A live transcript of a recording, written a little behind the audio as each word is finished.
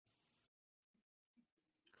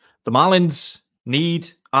The Marlins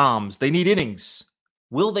need arms. They need innings.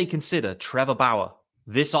 Will they consider Trevor Bauer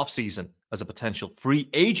this offseason as a potential free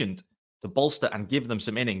agent to bolster and give them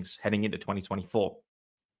some innings heading into 2024?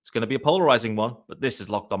 It's going to be a polarizing one, but this is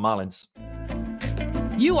Locked On Marlins.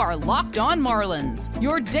 You are Locked On Marlins,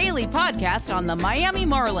 your daily podcast on the Miami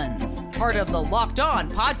Marlins. Part of the Locked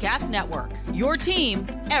On Podcast Network, your team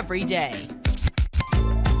every day.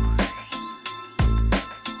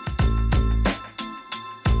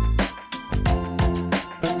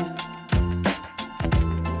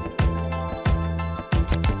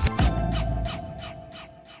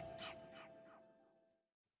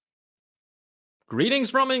 Greetings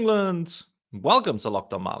from England. Welcome to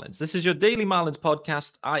Locked On Marlins. This is your daily Marlins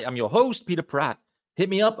podcast. I am your host, Peter Pratt. Hit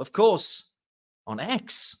me up, of course, on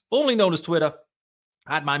X, formerly known as Twitter,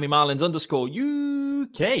 at Miami Marlins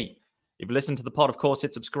 _UK. If you listen to the pod, of course,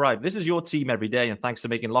 hit subscribe. This is your team every day, and thanks for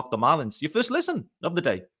making Locked On Marlins your first listen of the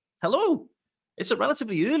day. Hello. It's a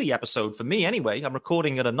relatively early episode for me anyway. I'm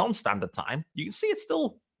recording at a non-standard time. You can see it's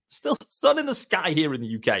still sun in the sky here in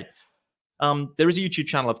the UK. There is a YouTube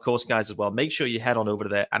channel, of course, guys, as well. Make sure you head on over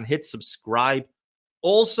there and hit subscribe.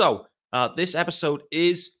 Also, this episode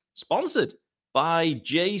is sponsored by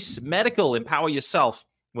Jace Medical. Empower yourself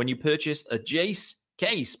when you purchase a Jace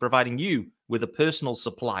case, providing you with a personal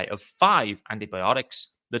supply of 5 antibiotics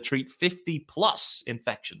that treat 50-plus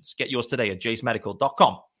infections. Get yours today at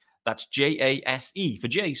jacemedical.com. That's J-A-S-E for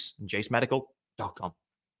Jace and jacemedical.com.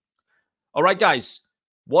 All right, guys.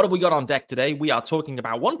 What have we got on deck today? We are talking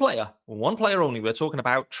about one player only. We're talking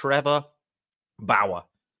about Trevor Bauer.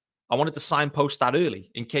 I wanted to signpost that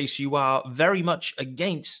early in case you are very much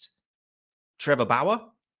against Trevor Bauer.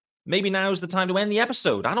 Maybe now's the time to end the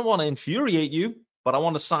episode. I don't want to infuriate you, but I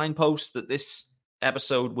want to signpost that this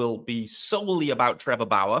episode will be solely about Trevor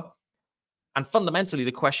Bauer. And fundamentally,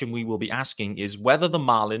 the question we will be asking is whether the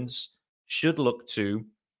Marlins should look to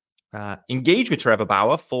engage with Trevor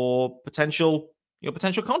Bauer for potential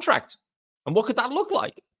contract. And what could that look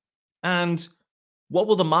like? And what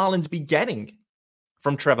will the Marlins be getting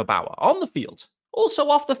from Trevor Bauer on the field, also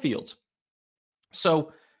off the field?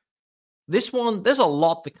 So this one, there's a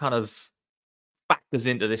lot that kind of factors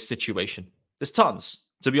into this situation. There's tons,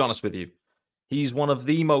 to be honest with you. He's one of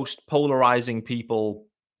the most polarizing people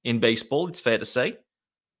in baseball, it's fair to say.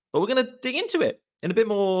 But we're going to dig into it in a bit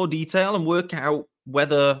more detail and work out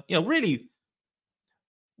whether, really,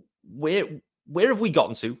 where have we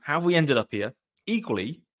gotten to? How have we ended up here?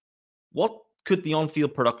 Equally, what could the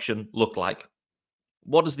on-field production look like?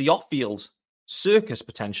 What does the off-field circus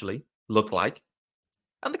potentially look like?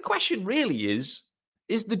 And the question really is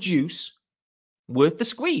the juice worth the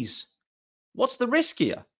squeeze? What's the risk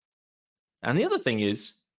here? And the other thing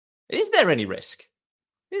is there any risk?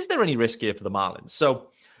 Is there any risk here for the Marlins? So,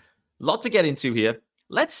 a lot to get into here.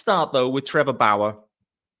 Let's start, though, with Trevor Bauer,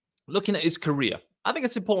 looking at his career. I think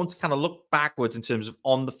it's important to kind of look backwards in terms of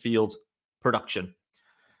on-the-field production.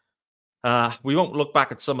 We won't look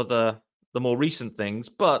back at some of the more recent things,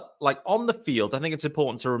 but like on the field, I think it's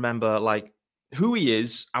important to remember like who he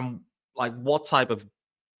is and like what type of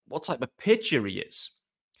pitcher he is.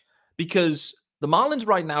 Because the Marlins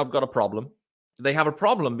right now have got a problem. They have a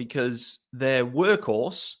problem because their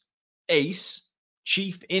workhorse, ace,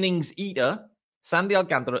 chief innings eater, Sandy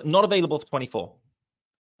Alcantara, not available for 24.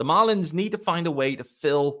 The Marlins need to find a way to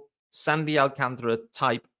fill Sandy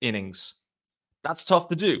Alcantara-type innings. That's tough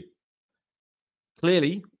to do.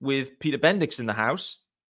 Clearly, with Peter Bendix in the house,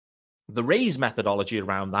 the Rays methodology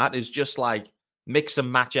around that is just like mix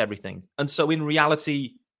and match everything. And so in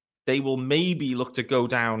reality, they will maybe look to go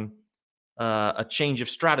down a change of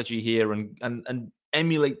strategy here and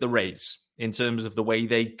emulate the Rays in terms of the way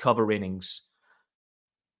they cover innings.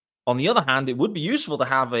 On the other hand, it would be useful to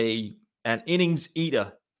have an innings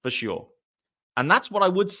eater for sure. And that's what I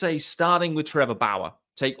would say starting with Trevor Bauer.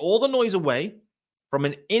 Take all the noise away. From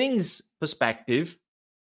an innings perspective,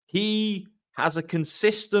 he has a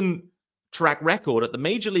consistent track record at the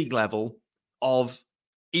major league level of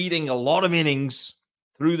eating a lot of innings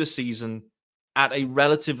through the season at a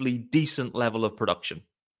relatively decent level of production.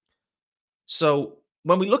 So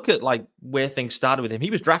when we look at like where things started with him, he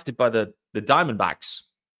was drafted by the Diamondbacks,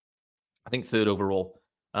 I think 3rd overall.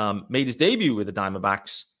 Made his debut with the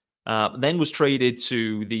Diamondbacks, then was traded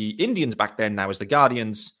to the Indians back then, now as the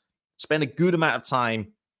Guardians, spent a good amount of time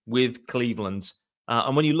with Cleveland.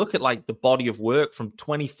 And when you look at like the body of work from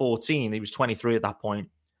 2014, he was 23 at that point.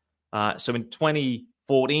 So in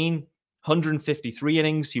 2014, 153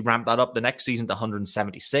 innings. He ramped that up the next season to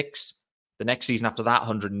 176. The next season after that,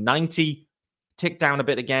 190. Ticked down a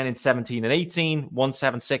bit again in 17 and 18,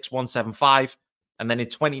 176, 175. And then in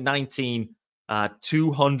 2019,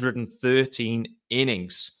 213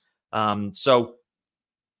 innings. So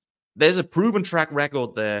there's a proven track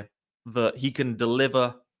record there that he can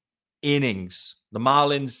deliver innings. The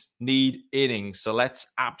Marlins need innings. So let's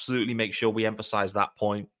absolutely make sure we emphasize that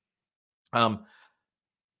point.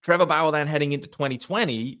 Trevor Bauer then heading into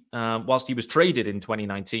 2020, whilst he was traded in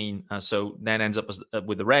 2019, so then ends up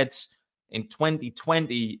with the Reds. In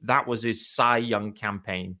 2020, that was his Cy Young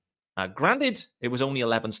campaign. Granted, it was only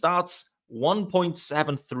 11 starts,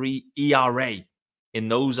 1.73 ERA in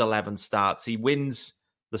those 11 starts. He wins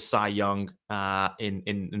the Cy Young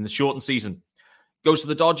in the shortened season. Goes to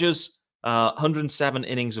the Dodgers, 107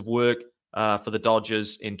 innings of work for the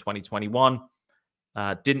Dodgers in 2021.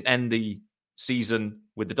 Didn't end the season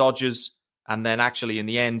with the Dodgers, and then actually in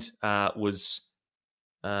the end was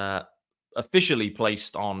officially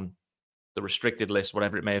placed on the restricted list,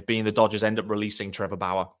 whatever it may have been. The Dodgers end up releasing Trevor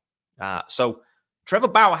Bauer. So Trevor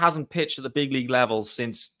Bauer hasn't pitched at the big league level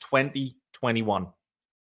since 2021.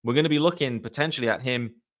 We're going to be looking potentially at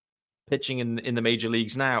him pitching in the major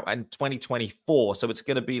leagues now in 2024. So it's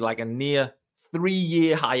going to be like a near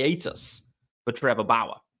 3-year hiatus for Trevor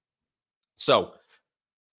Bauer. So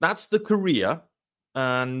that's the career.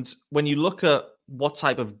 And when you look at what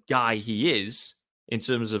type of guy he is in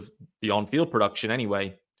terms of the on-field production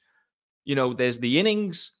anyway, there's the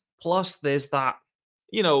innings, plus there's that,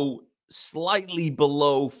 slightly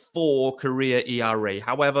below 4 career ERA.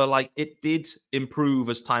 However, it did improve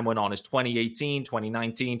as time went on. His 2018,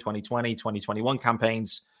 2019, 2020, 2021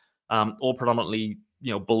 campaigns, all predominantly,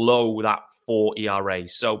 below that 4 ERA.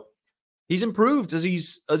 So he's improved as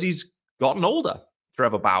he's gotten older,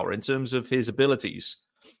 Trevor Bauer, in terms of his abilities.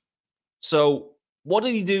 So what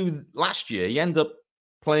did he do last year? He ended up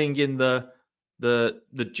playing in the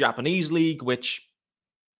Japanese league, which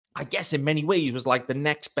I guess in many ways was like the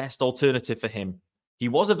next best alternative for him. He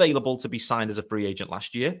was available to be signed as a free agent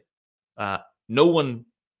last year. No one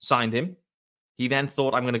signed him. He then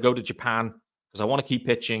thought, I'm going to go to Japan because I want to keep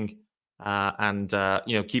pitching and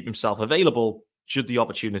keep himself available should the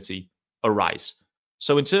opportunity arise.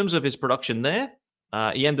 So in terms of his production there,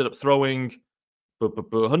 he ended up throwing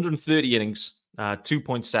 130 innings,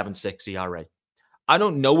 2.76 ERA. I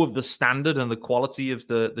don't know of the standard and the quality of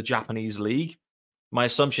the Japanese league. My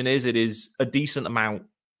assumption is it is a decent amount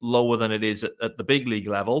lower than it is at the big league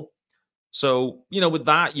level. So, with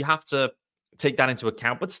that, you have to take that into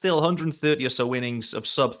account. But still, 130 or so innings of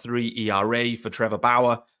sub-3 ERA for Trevor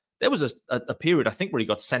Bauer. There was a period, I think, where he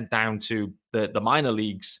got sent down to the minor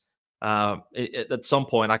leagues at some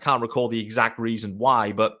point. I can't recall the exact reason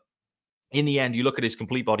why, but in the end, you look at his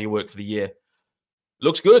complete body of work for the year.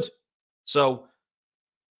 Looks good. So,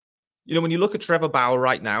 when you look at Trevor Bauer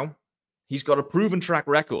right now, he's got a proven track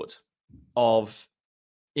record of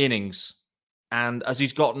innings. And as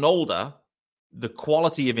he's gotten older, the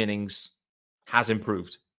quality of innings has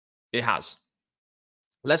improved. It has.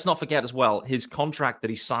 Let's not forget as well, his contract that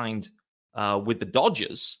he signed with the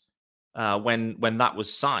Dodgers when that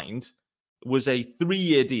was signed was a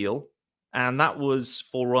 3-year deal. And that was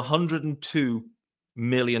for $102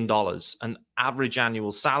 million, an average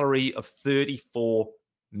annual salary of $34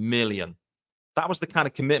 million. That was the kind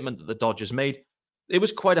of commitment that the Dodgers made. It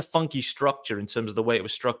was quite a funky structure in terms of the way it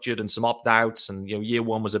was structured and some opt-outs, and year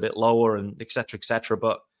one was a bit lower and et cetera, et cetera.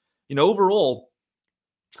 But overall,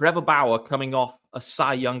 Trevor Bauer, coming off a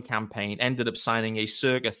Cy Young campaign, ended up signing a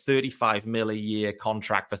circa $35 million a year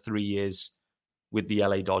contract for 3 years with the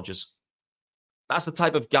LA Dodgers. That's the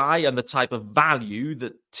type of guy and the type of value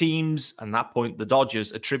that teams, and at that point, the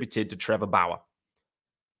Dodgers, attributed to Trevor Bauer.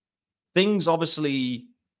 Things obviously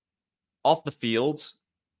off the field,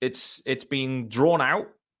 it's been drawn out.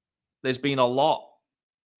 There's been a lot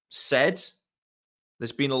said.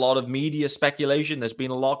 There's been a lot of media speculation. There's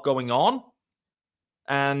been a lot going on.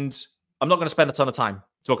 And I'm not going to spend a ton of time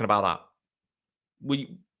talking about that.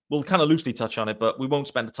 We'll kind of loosely touch on it, but we won't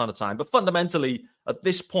spend a ton of time. But fundamentally, at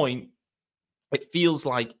this point, it feels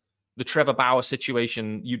like the Trevor Bauer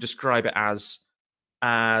situation, you describe it as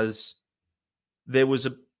there was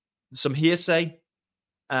some hearsay,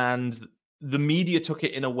 and the media took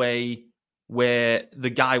it in a way where the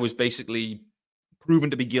guy was basically proven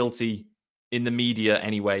to be guilty in the media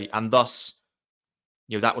anyway, and thus,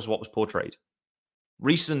 that was what was portrayed.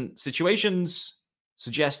 Recent situations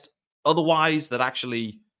suggest otherwise, that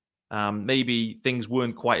actually maybe things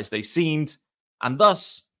weren't quite as they seemed, and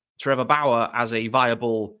thus Trevor Bauer, as a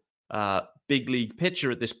viable big league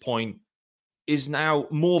pitcher at this point, is now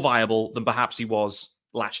more viable than perhaps he was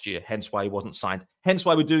last year, hence why he wasn't signed, hence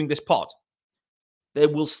why we're doing this pod. There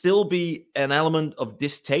will still be an element of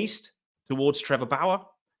distaste towards Trevor Bauer.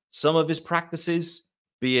 Some of his practices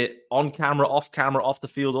be it on camera, off the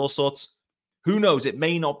field, all sorts. Who knows? It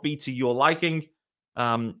may not be to your liking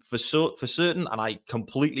for certain, and I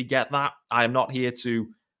completely get that. I am not here to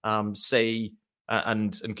say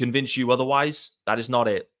and convince you otherwise. That is not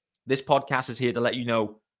it. This podcast is here to let you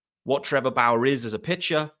know what Trevor Bauer is as a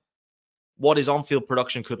pitcher, what his on-field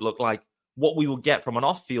production could look like, what we will get from an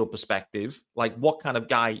off-field perspective, like what kind of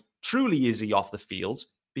guy truly is he off the field,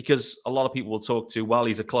 because a lot of people will talk to, well,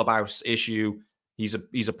 he's a clubhouse issue, he's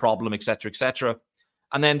a problem, etc.,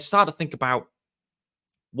 and then start to think about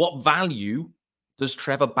what value does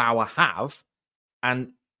Trevor Bauer have,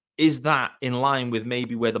 and is that in line with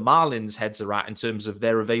maybe where the Marlins' heads are at in terms of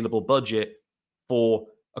their available budget for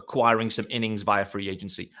acquiring some innings via free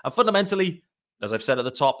agency? And fundamentally, as I've said at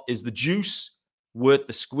the top, is the juice worth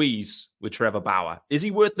the squeeze with Trevor Bauer? Is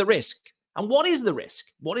he worth the risk? And what is the risk?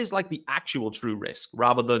 What is like the actual true risk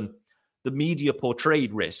rather than the media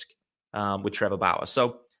portrayed risk with Trevor Bauer?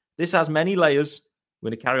 So this has many layers. We're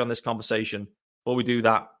going to carry on this conversation. Before we do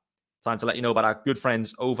that, time to let you know about our good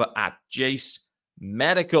friends over at Jace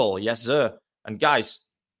Medical. Yes, sir. And guys,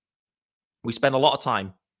 we spend a lot of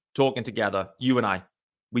time talking together, you and I.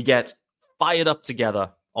 We get fired up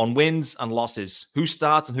together on wins and losses, who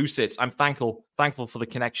starts and who sits. I'm thankful for the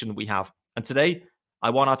connection we have. And today, I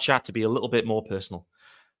want our chat to be a little bit more personal.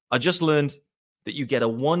 I just learned that you get a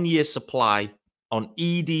 1-year supply on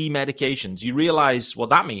ED medications. You realize what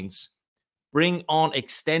that means. Bring on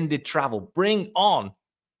extended travel. Bring on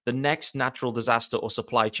the next natural disaster or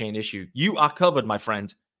supply chain issue. You are covered, my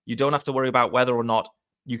friend. You don't have to worry about whether or not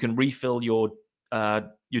you can refill your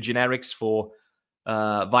generics for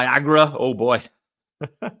Viagra. Oh boy.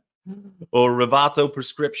 Or Revato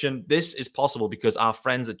prescription. This is possible because our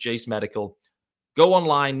friends at Jace Medical. Go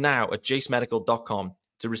online now at jacemedical.com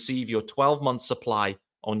to receive your 12-month supply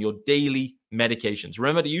on your daily medications.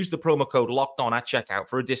 Remember to use the promo code LOCKEDON at checkout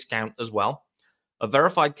for a discount as well. A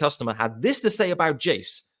verified customer had this to say about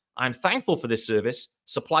Jace. I'm thankful for this service.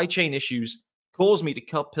 Supply chain issues caused me to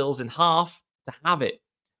cut pills in half to have it.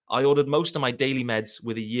 I ordered most of my daily meds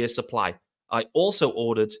with a year's supply. I also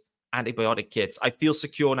ordered antibiotic kits. I feel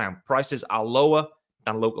secure now. Prices are lower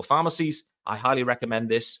than local pharmacies. I highly recommend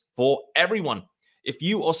this for everyone. If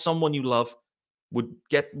you or someone you love would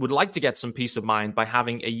like to get some peace of mind by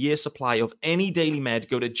having a year supply of any daily med,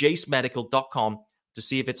 go to jacemedical.com to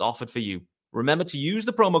see if it's offered for you. Remember to use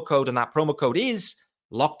the promo code, and that promo code is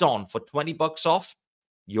locked on for $20 off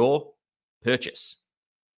your purchase.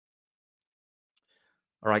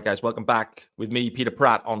 All right, guys, welcome back with me, Peter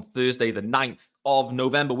Pratt, on Thursday, the 9th of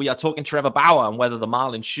November. We are talking Trevor Bauer and whether the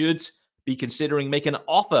Marlins should be considering making an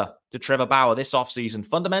offer to Trevor Bauer this offseason,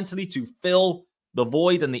 fundamentally to fill the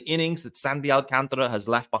void and the innings that Sandy Alcantara has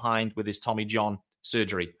left behind with his Tommy John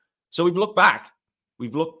surgery. So we've looked back.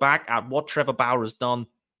 We've looked back at what Trevor Bauer has done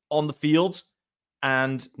on the field,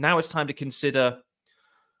 and now it's time to consider.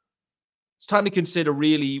 It's time to consider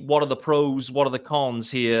really what are the pros, what are the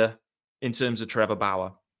cons here in terms of Trevor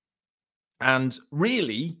Bauer. And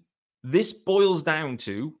really, this boils down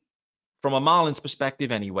to, from a Marlins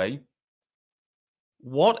perspective anyway,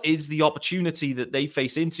 what is the opportunity that they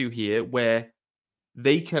face into here where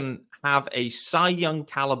they can have a Cy Young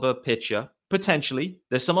caliber pitcher, potentially.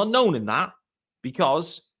 There's some unknown in that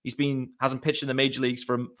because hasn't pitched in the major leagues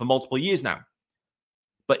for multiple years now.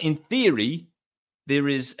 But in theory, there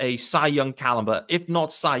is a Cy Young caliber, if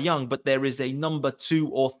not Cy Young, but there is a number 2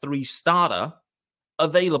 or 3 starter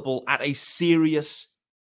available at a serious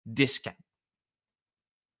discount.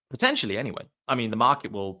 Potentially, anyway. I mean, the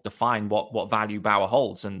market will define what value Bauer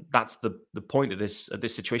holds, and that's the point of this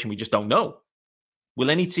situation. We just don't know. Will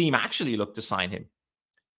any team actually look to sign him?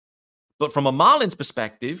 But from a Marlins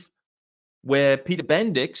perspective, where Peter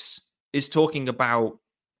Bendix is talking about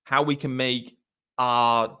how we can make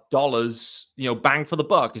our dollars, bang for the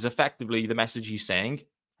buck, is effectively the message he's saying.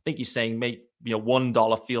 I think he's saying make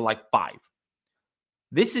 $1 feel like 5.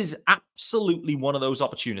 This is absolutely one of those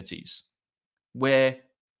opportunities where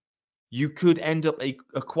you could end up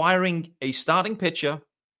acquiring a starting pitcher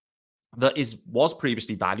that was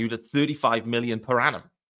previously valued at $35 million per annum.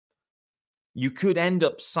 You could end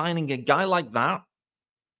up signing a guy like that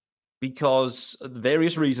because of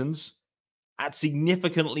various reasons at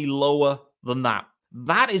significantly lower than that.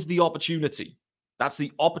 That is the opportunity. That's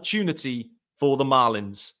the opportunity for the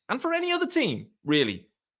Marlins and for any other team, really.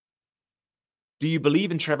 Do you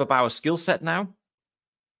believe in Trevor Bauer's skill set now?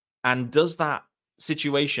 And does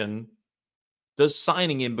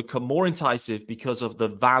signing him become more enticing because of the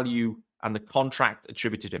value and the contract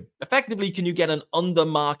attributed to him? Effectively, can you get an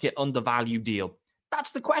under-market, undervalued deal?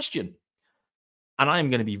 That's the question. And I am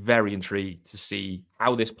going to be very intrigued to see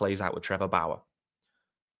how this plays out with Trevor Bauer.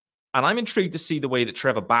 And I'm intrigued to see the way that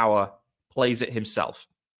Trevor Bauer plays it himself.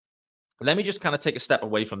 Let me just kind of take a step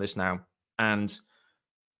away from this now. And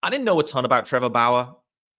I didn't know a ton about Trevor Bauer.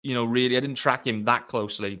 Really, I didn't track him that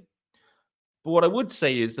closely. But what I would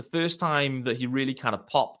say is the first time that he really kind of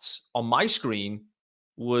popped on my screen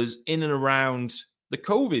was in and around the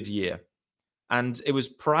COVID year. And it was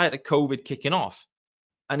prior to COVID kicking off.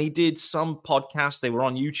 And he did some podcasts, they were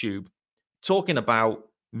on YouTube, talking about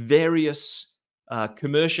various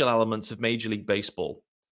commercial elements of Major League Baseball.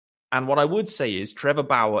 And what I would say is Trevor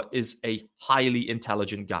Bauer is a highly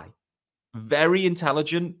intelligent guy. Very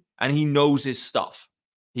intelligent, and he knows his stuff.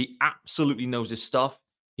 He absolutely knows his stuff.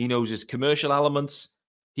 He knows his commercial elements.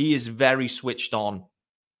 He is very switched on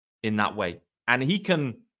in that way. And he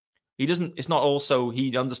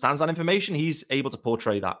understands that information. He's able to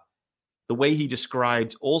portray that. The way he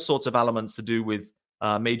described all sorts of elements to do with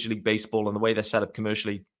Major League Baseball and the way they're set up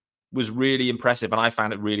commercially was really impressive. And I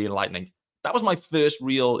found it really enlightening. That was my first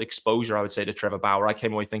real exposure, I would say, to Trevor Bauer. I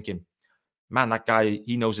came away thinking, man, that guy,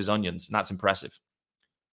 he knows his onions, and that's impressive.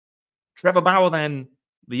 Trevor Bauer, then,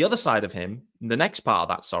 the other side of him, the next part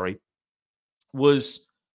of that, was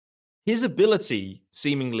his ability,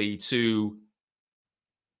 seemingly, to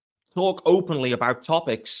talk openly about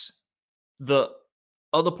topics that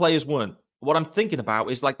other players weren't. What I'm thinking about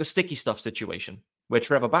is like the sticky stuff situation, where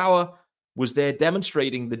Trevor Bauer was there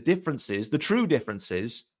demonstrating the differences, the true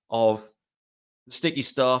differences of the sticky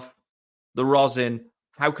stuff, the rosin.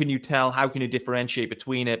 How can you tell? How can you differentiate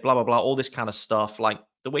between it? Blah, blah, blah, all this kind of stuff. Like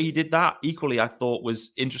the way he did that, equally, I thought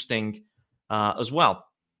was interesting as well.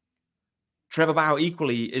 Trevor Bauer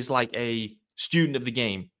equally is like a student of the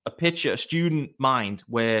game, a pitcher, a student mind,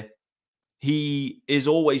 where he is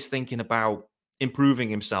always thinking about improving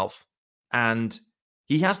himself. And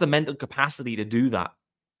he has the mental capacity to do that,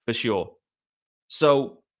 for sure.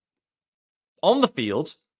 So on the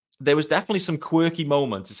field, there was definitely some quirky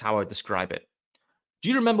moments, is how I describe it. Do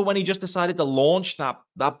you remember when he just decided to launch that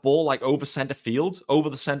ball like over the center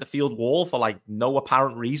field wall for like no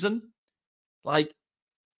apparent reason? Like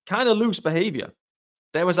kind of loose behavior.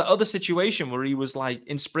 There was that other situation where he was like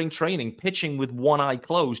in spring training pitching with one eye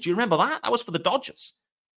closed. Do you remember that? That was for the Dodgers.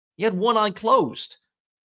 He had one eye closed.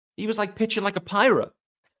 He was like pitching like a pirate.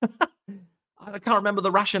 I can't remember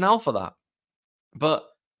the rationale for that. But,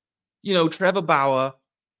 Trevor Bauer,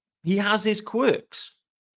 he has his quirks.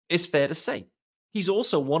 It's fair to say. He's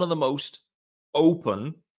also one of the most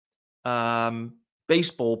open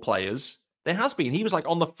baseball players there has been. He was like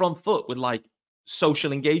on the front foot with like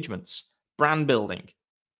social engagements, brand building,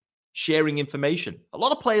 sharing information. A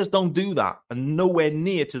lot of players don't do that, and nowhere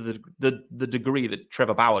near to the degree that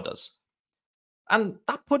Trevor Bauer does. And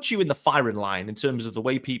that puts you in the firing line in terms of the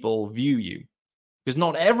way people view you. Because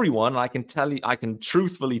not everyone, I can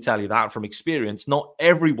truthfully tell you that from experience, not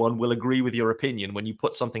everyone will agree with your opinion when you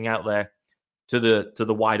put something out there to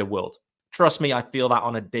the wider world. Trust me, I feel that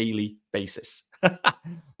on a daily basis.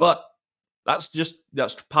 But that's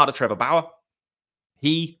part of Trevor Bauer.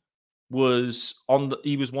 He was one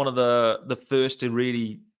of the first to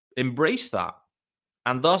really embrace that.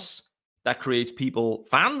 And thus that creates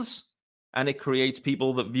fans, and it creates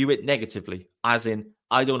people that view it negatively, as in,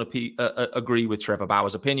 I don't agree with Trevor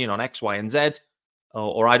Bauer's opinion on X, Y, and Z,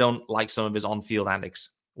 or I don't like some of his on-field antics,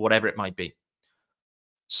 whatever it might be.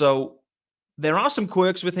 So there are some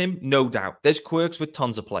quirks with him, no doubt. There's quirks with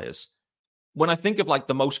tons of players. When I think of like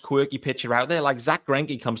the most quirky pitcher out there, like Zach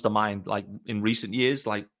Greinke comes to mind, like in recent years,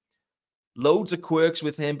 like loads of quirks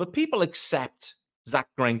with him, but people accept Zach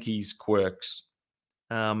Greinke's quirks.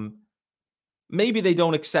 Maybe they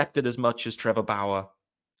don't accept it as much as Trevor Bauer,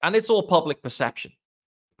 and it's all public perception,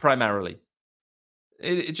 primarily.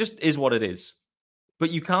 It just is what it is.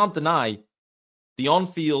 But you can't deny the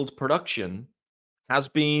on-field production has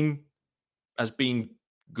been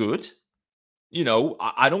good.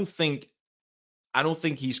 I don't think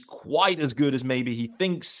he's quite as good as maybe he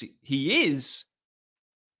thinks he is.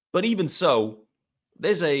 But even so,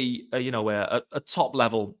 there's a top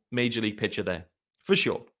level major league pitcher there for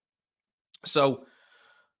sure. So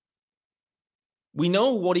we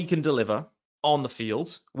know what he can deliver on the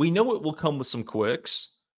field. We know it will come with some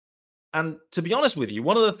quirks. And to be honest with you,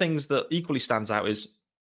 one of the things that equally stands out is,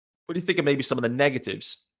 what do you think of maybe some of the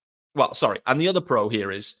negatives? Well, sorry. And the other pro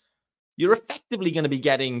here is, you're effectively going to be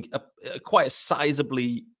getting quite a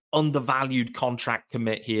sizably undervalued contract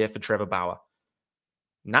commit here for Trevor Bauer.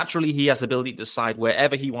 Naturally, he has the ability to decide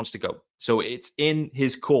wherever he wants to go. So it's in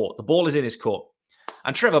his court. The ball is in his court.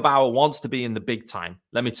 And Trevor Bauer wants to be in the big time.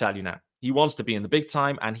 Let me tell you now. He wants to be in the big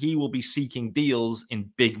time, and he will be seeking deals in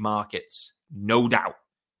big markets. No doubt.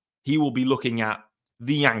 He will be looking at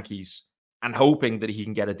the Yankees, and hoping that he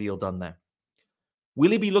can get a deal done there.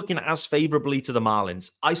 Will he be looking as favorably to the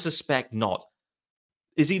Marlins? I suspect not.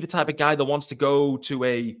 Is he the type of guy that wants to go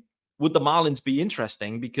to would the Marlins be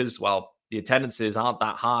interesting? Because, well, the attendances aren't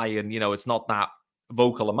that high and, it's not that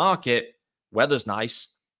vocal a market. Weather's nice.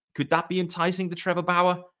 Could that be enticing to Trevor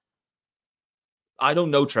Bauer? I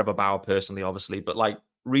don't know Trevor Bauer personally, obviously, but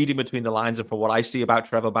reading between the lines and from what I see about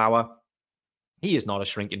Trevor Bauer, he is not a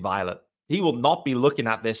shrinking violet. He will not be looking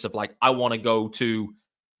at this of I want to go to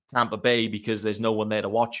Tampa Bay because there's no one there to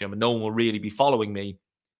watch him and no one will really be following me.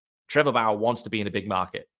 Trevor Bauer wants to be in a big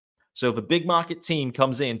market. So if a big market team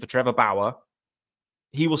comes in for Trevor Bauer,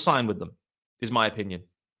 he will sign with them, is my opinion.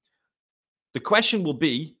 The question will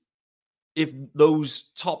be, if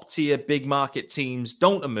those top-tier big market teams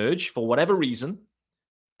don't emerge for whatever reason,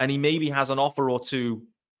 and he maybe has an offer or two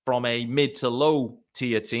from a mid to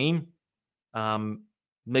low-tier team,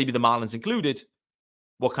 maybe the Marlins included,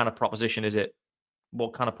 what kind of proposition is it?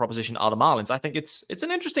 What kind of proposition are the Marlins? I think it's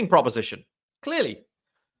an interesting proposition, clearly.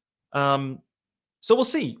 So we'll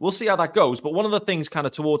see. We'll see how that goes. But one of the things kind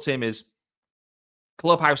of towards him is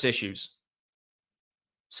clubhouse issues.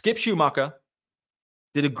 Skip Schumacher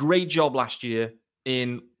did a great job last year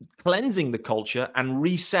in cleansing the culture and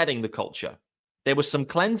resetting the culture. There was some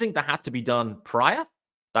cleansing that had to be done prior.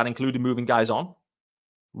 That included moving guys on.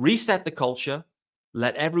 Reset the culture.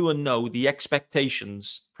 Let everyone know the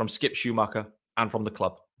expectations from Skip Schumacher and from the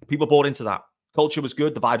club. People bought into that. Culture was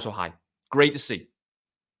good. The vibes were high. Great to see.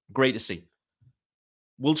 Great to see.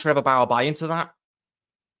 Will Trevor Bauer buy into that?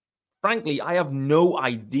 Frankly, I have no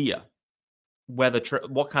idea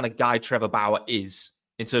what kind of guy Trevor Bauer is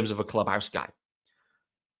in terms of a clubhouse guy.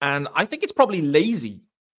 And I think it's probably lazy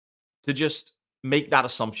to just make that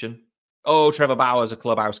assumption. Oh, Trevor Bauer is a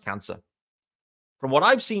clubhouse cancer. From what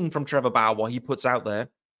I've seen from Trevor Bauer, what he puts out there,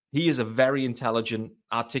 he is a very intelligent,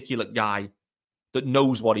 articulate guy that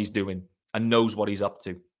knows what he's doing and knows what he's up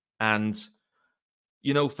to. And,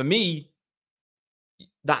 for me,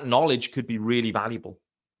 that knowledge could be really valuable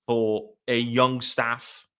for a young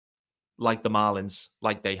staff like the Marlins,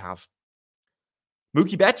 like they have.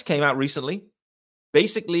 Mookie Betts came out recently,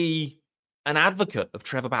 basically an advocate of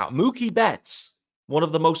Trevor Bauer. Mookie Betts, one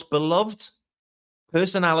of the most beloved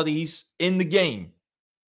personalities in the game.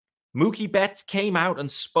 Mookie Betts came out and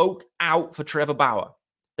spoke out for Trevor Bauer.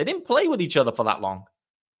 They didn't play with each other for that long.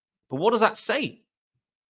 But what does that say?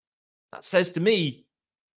 That says to me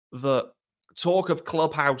that talk of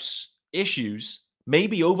clubhouse issues may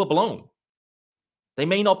be overblown. They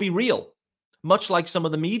may not be real. Much like some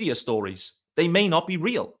of the media stories, they may not be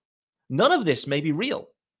real. None of this may be real.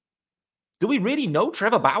 Do we really know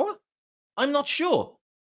Trevor Bauer? I'm not sure.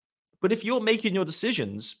 But if you're making your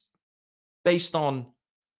decisions based on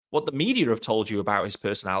what the media have told you about his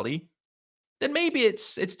personality, then maybe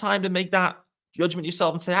it's time to make that judgment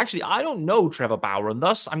yourself and say, actually, I don't know Trevor Bauer, and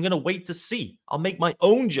thus I'm going to wait to see. I'll make my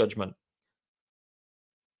own judgment.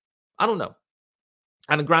 I don't know.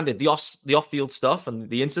 And granted, the off-field stuff and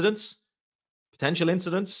the incidents, potential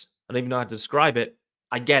incidents, I don't even know how to describe it.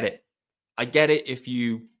 I get it. I get it if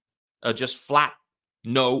you are just flat,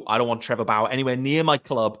 no, I don't want Trevor Bauer anywhere near my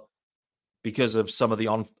club because of some of the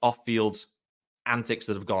off-field antics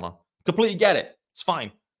that have gone on. Completely get it. It's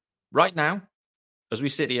fine. Right now, as we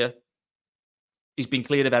sit here, he's been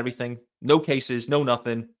cleared of everything. No cases, no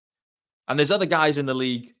nothing. And there's other guys in the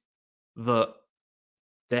league that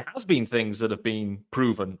there has been things that have been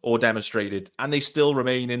proven or demonstrated, and they still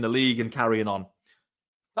remain in the league and carrying on.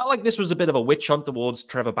 Felt like this was a bit of a witch hunt towards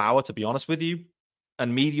Trevor Bauer, to be honest with you,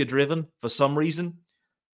 and media-driven for some reason.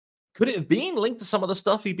 Could it have been linked to some of the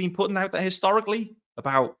stuff he'd been putting out there historically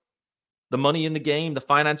about the money in the game, the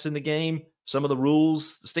finance in the game, some of the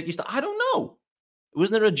rules, the sticky stuff? I don't know. Was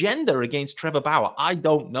there an agenda against Trevor Bauer? I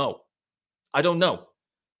don't know.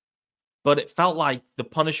 But it felt like the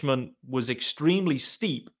punishment was extremely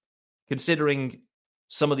steep considering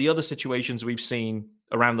some of the other situations we've seen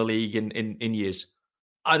around the league in years.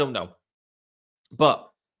 I don't know. But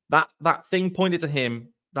that thing pointed to him,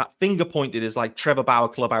 that finger pointed is like Trevor Bauer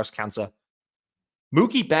clubhouse cancer.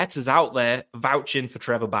 Mookie Betts is out there vouching for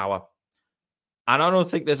Trevor Bauer. And I don't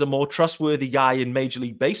think there's a more trustworthy guy in Major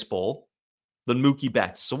League Baseball than Mookie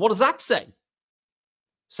Betts. So what does that say? It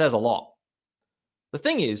says a lot. The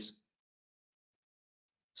thing is,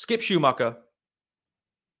 Skip Schumacher,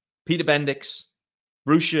 Peter Bendix,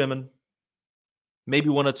 Bruce Sherman, maybe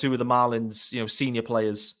one or two of the Marlins, senior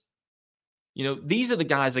players. These are the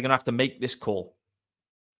guys that are going to have to make this call.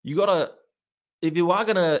 If you are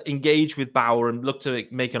going to engage with Bauer and look to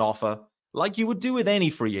make an offer, like you would do with any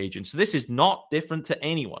free agent. So this is not different to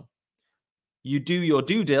anyone. You do your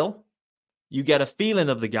due diligence. You get a feeling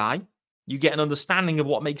of the guy. You get an understanding of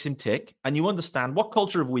what makes him tick, and you understand what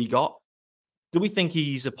culture have we got. Do we think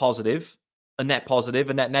he's a positive, a net positive,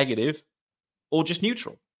 a net negative, or just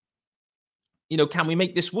neutral? Can we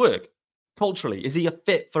make this work culturally? Is he a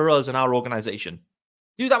fit for us and our organization?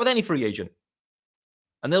 Do that with any free agent.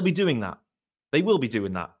 And they'll be doing that. They will be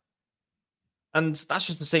doing that. And that's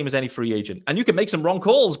just the same as any free agent. And you can make some wrong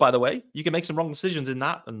calls, by the way. You can make some wrong decisions in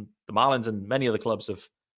that. And the Marlins and many other clubs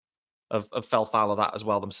have fell foul of that as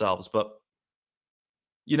well themselves. But,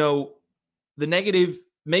 the negative,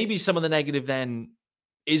 maybe some of the negative then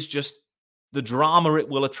is just the drama it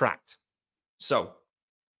will attract. So,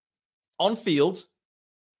 on field,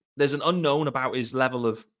 there's an unknown about his level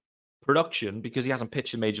of production because he hasn't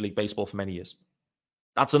pitched in Major League Baseball for many years.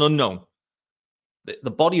 That's an unknown.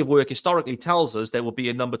 The body of work historically tells us there will be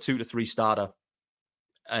a number 2 to 3 starter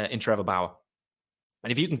in Trevor Bauer.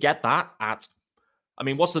 And if you can get that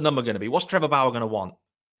what's the number going to be? What's Trevor Bauer going to want?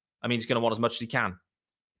 He's going to want as much as he can.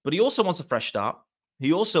 But he also wants a fresh start.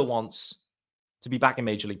 He also wants to be back in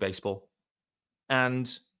Major League Baseball.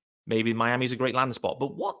 And maybe Miami's a great landing spot.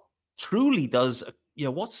 But what truly does,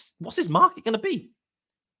 what's his market going to be?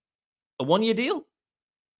 A 1-year deal?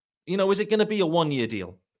 Is it going to be a 1-year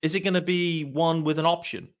deal? Is it going to be one with an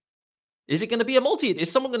option? Is it going to be a multi-year?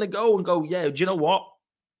 Is someone going to go, yeah, do you know what?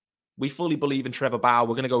 We fully believe in Trevor Bauer.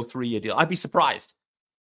 We're going to go 3-year deal. I'd be surprised.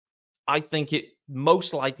 I think it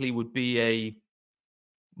most likely would be a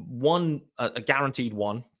guaranteed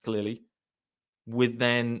one, clearly, with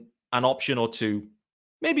then an option or two,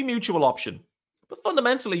 maybe mutual option. But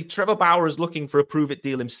fundamentally, Trevor Bauer is looking for a prove-it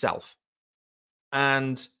deal himself.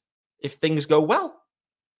 And if things go well,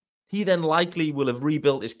 he then likely will have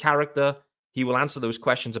rebuilt his character. He will answer those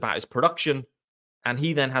questions about his production. And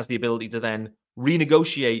he then has the ability to then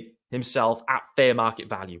renegotiate himself at fair market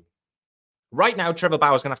value. Right now, Trevor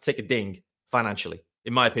Bauer is going to have to take a ding financially,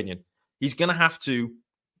 in my opinion. He's going to have to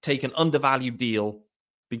take an undervalued deal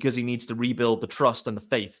because he needs to rebuild the trust and the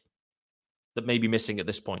faith that may be missing at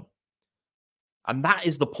this point. And that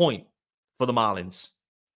is the point for the Marlins.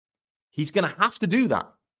 He's going to have to do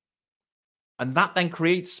that. And that then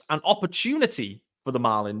creates an opportunity for the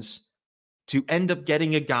Marlins to end up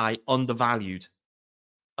getting a guy undervalued.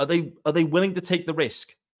 Are they willing to take the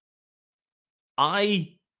risk?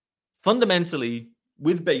 Fundamentally,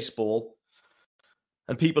 with baseball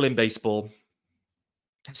and people in baseball,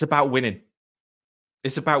 it's about winning.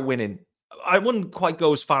 It's about winning. I wouldn't quite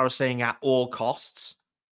go as far as saying at all costs,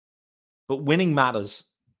 but winning matters.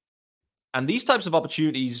 And these types of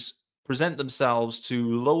opportunities present themselves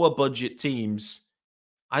to lower budget teams.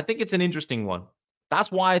 I think it's an interesting one.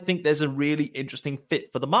 That's why I think there's a really interesting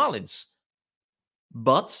fit for the Marlins.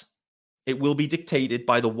 But it will be dictated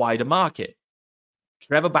by the wider market.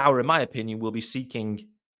 Trevor Bauer, in my opinion, will be seeking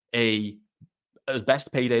as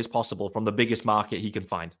best payday as possible from the biggest market he can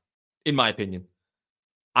find, in my opinion.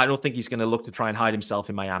 I don't think he's going to look to try and hide himself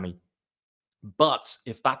in Miami. But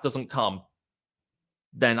if that doesn't come,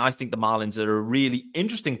 then I think the Marlins are a really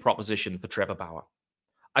interesting proposition for Trevor Bauer.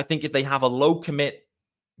 I think if they have a low commit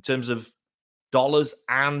in terms of dollars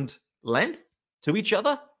and length to each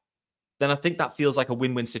other, then I think that feels like a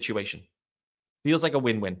win-win situation. Feels like a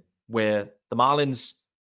win-win where the Marlins,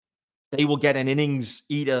 they will get an innings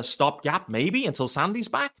eater stopgap maybe until Sandy's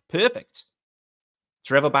back. Perfect.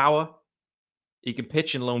 Trevor Bauer, he can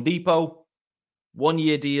pitch in Lone Depot,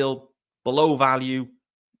 1-year deal, below value.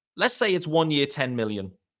 Let's say it's 1 year, 10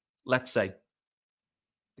 million. Let's say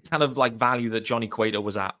the kind of like value that Johnny Cueto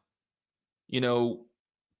was at.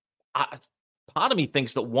 Part of me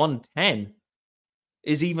thinks that 110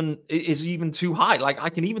 is even too high. Like I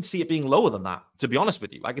can even see it being lower than that. To be honest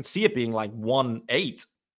with you, I can see it being like 1.8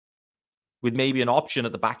 with maybe an option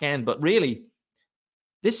at the back end. But really,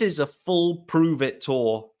 this is a full prove it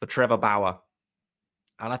tour for Trevor Bauer,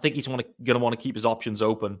 and I think he's going to want to keep his options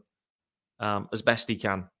open as best he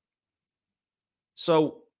can.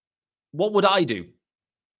 So what would I do?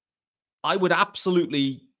 I would have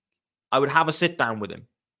a sit down with him.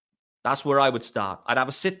 That's where I would start. I'd have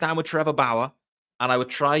a sit down with Trevor Bauer, and I would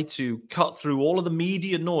try to cut through all of the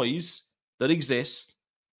media noise that exists,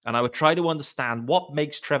 and I would try to understand what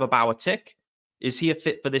makes Trevor Bauer tick. Is he a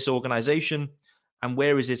fit for this organization? And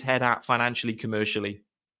where is his head at financially, commercially?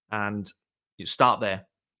 And you start there.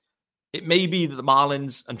 It may be that the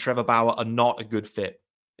Marlins and Trevor Bauer are not a good fit.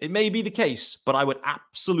 It may be the case, but I would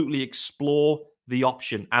absolutely explore the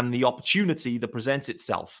option and the opportunity that presents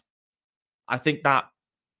itself. I think that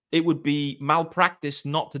it would be malpractice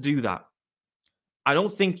not to do that. I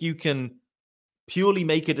don't think you can purely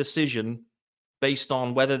make a decision based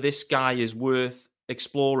on whether this guy is worth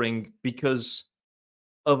exploring because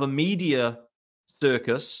of a media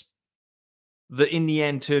circus that in the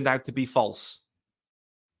end turned out to be false.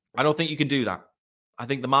 I don't think you can do that. I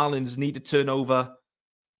think the Marlins need to turn over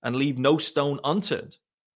and leave no stone unturned.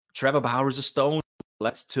 Trevor Bauer is a stone.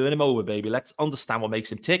 Let's turn him over, baby. Let's understand what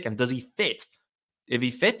makes him tick. And does he fit? If he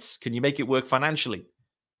fits, can you make it work financially?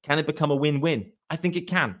 Can it become a win-win? I think it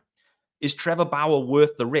can. Is Trevor Bauer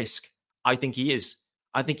worth the risk? I think he is.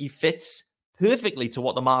 I think he fits perfectly to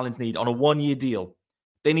what the Marlins need on a one-year deal.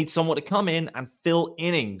 They need someone to come in and fill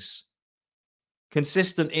innings,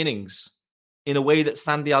 consistent innings, in a way that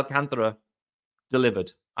Sandy Alcantara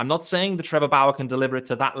delivered. I'm not saying that Trevor Bauer can deliver it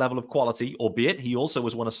to that level of quality, albeit he also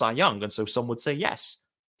was won a Cy Young, and so some would say yes,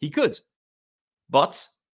 he could. But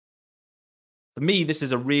for me, this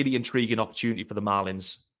is a really intriguing opportunity for the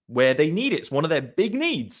Marlins, where they need it. It's one of their big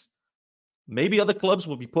needs. Maybe other clubs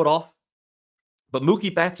will be put off, but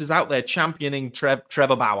Mookie Betts is out there championing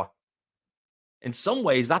Trevor Bauer. In some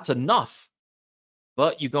ways, that's enough.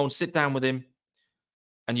 But you go and sit down with him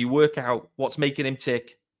and you work out what's making him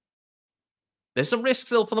tick. There's some risk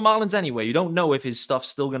still for the Marlins anyway. You don't know if his stuff's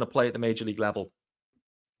still going to play at the major league level.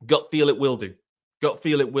 Gut feel it will do. Gut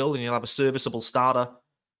feel it will, and you'll have a serviceable starter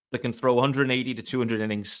that can throw 180 to 200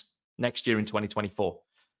 innings next year in 2024.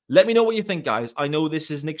 Let me know what you think, guys. I know this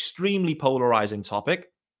is an extremely polarizing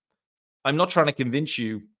topic. I'm not trying to convince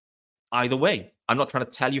you either way. I'm not trying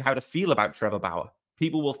to tell you how to feel about Trevor Bauer.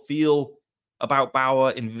 People will feel about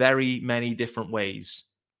Bauer in very many different ways,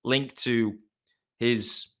 linked to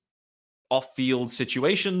his off-field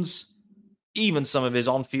situations, even some of his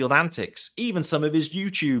on-field antics, even some of his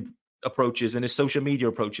YouTube approaches and his social media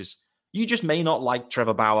approaches. You just may not like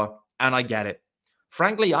Trevor Bauer, and I get it.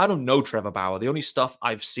 Frankly, I don't know Trevor Bauer. The only stuff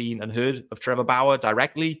I've seen and heard of Trevor Bauer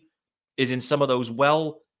directly is in some of those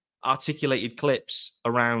well-articulated clips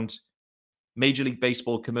around Major League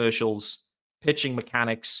Baseball commercials, pitching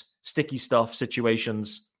mechanics, sticky stuff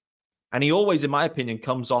situations. And he always, in my opinion,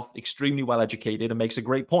 comes off extremely well-educated and makes a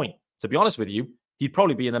great point. To be honest with you, he'd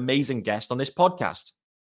probably be an amazing guest on this podcast.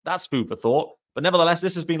 That's food for thought. But nevertheless,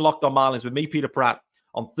 this has been Locked on Marlins with me, Peter Pratt,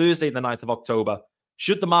 on Thursday, the 9th of October.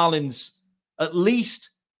 Should the Marlins at least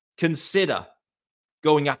consider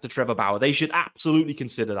going after Trevor Bauer? They should absolutely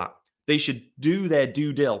consider that. They should do their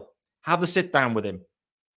due dil. Have the sit down with him.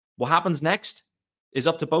 What happens next is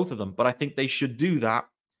up to both of them, but I think they should do that.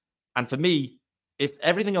 And for me, if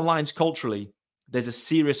everything aligns culturally, there's a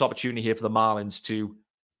serious opportunity here for the Marlins to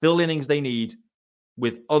fill innings they need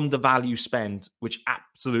with undervalue spend, which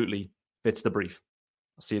absolutely fits the brief.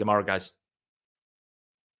 I'll see you tomorrow, guys.